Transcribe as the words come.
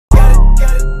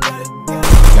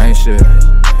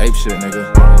Ape shit,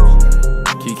 nigga.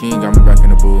 Key King got me back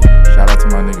in the booth. Shout out to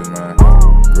my niggas, man.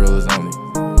 Grill is only.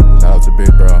 Shout out to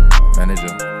Big Bro, manager.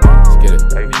 Let's get it.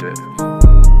 Ape shit.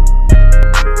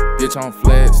 Bitch on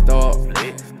flat, stop.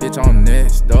 Bitch on net,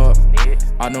 stop.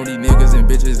 I know these niggas and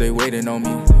bitches, they waiting on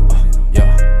me.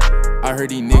 Yeah. I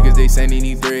heard these niggas, they sending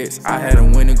these threats. I had to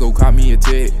win and go cop me a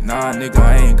tick. Nah, nigga,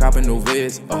 I ain't copping no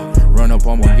vids. Run up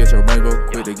on me, get your rainbow.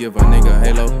 Quit to give a nigga a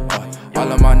halo.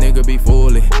 All of my nigga be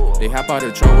fully. They hop out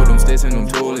the truck with them sticks and them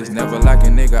toolers. Never like a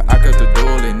nigga, I cut the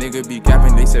dueling. Nigga be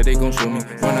capping, they said they gon' shoot me.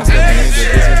 When I step in,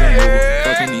 nigga, this is a movie.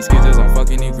 Fucking these skitches, I'm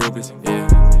fucking these groupies. Yeah.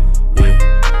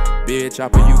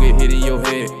 BABE, you get hit in your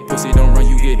head. Pussy don't run,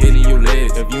 you get hit in your leg.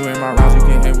 If you in my rounds, you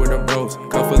can hang with the bros.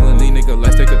 Cup full of lean, nigga,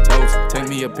 let's take a toast. Take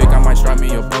me a pic, I might strike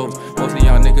me a pose. Most of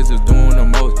y'all niggas is doing the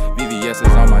most. VVS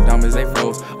is on my diamonds, they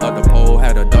froze. Up the pole,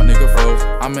 had a duck nigga froze.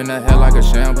 I'm in the hell like a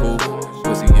shampoo.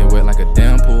 Pussy get wet like a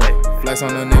damn pool. Flex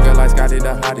on a nigga like Scotty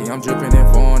the Hottie. I'm dripping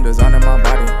in foreign, designing my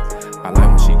body. I like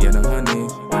when she get on her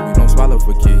knees. We don't swallow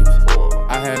for keeps.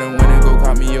 I had to win and go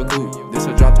cop me a coupe. This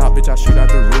a drop top, bitch, I shoot out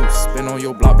the roof. Spin on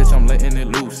your block, bitch, I'm letting it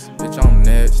loose. Bitch, I'm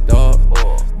next up.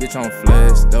 Bitch, I'm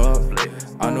flexed up.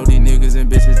 I know these niggas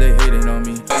and bitches, they hating on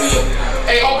me.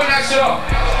 Hey, open that shit up.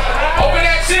 Open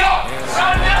that shit up.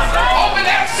 Open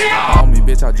that shit up. On me,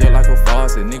 bitch, I jet like a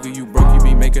faucet. Nigga, you broke, you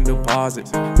be making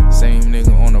deposits. Same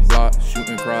nigga on the block,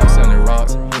 shooting cross, selling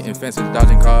rocks, hitting fences,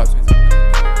 dodging cops.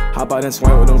 Hop out and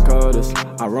swing with them cutters.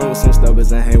 I run with some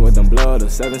stubbers and hang with them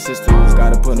blooders. 762s,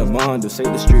 gotta put them under. Shake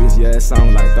the streets, yeah, it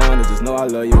sound like thunder. Just know I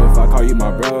love you if I call you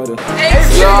my brother.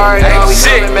 You already know we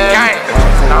shit, man.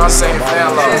 Now I'm saying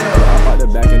fan love. Hop out the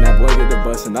back and that boy get the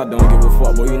bus and I don't give a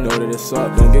fuck, boy, you know that it's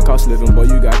up. Don't get caught slipping, boy,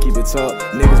 you gotta keep it tough.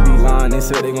 Niggas be lying, they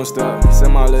said they gon' stop.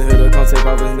 Send my little hitter, come take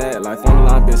off his neck. Life on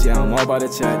the line, bitch, yeah, I'm all about the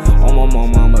chat. On my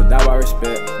mama, I'ma die by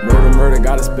respect. Murder,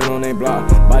 gotta spin on they block.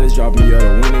 Bodies dropping, yeah,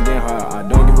 the wind again hot. I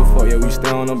don't give a fuck, yeah, we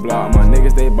stay on the block. My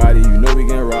niggas, they body, you know we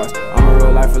getting rocks. I'm a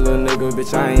real life a little nigga,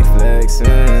 bitch, I ain't flexing.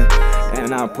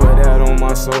 And I put that on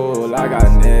my soul, I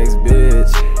got next,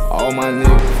 bitch. All my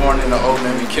niggas Born in the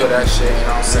open, we kill that shit, you know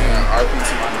what I'm saying? RP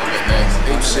to my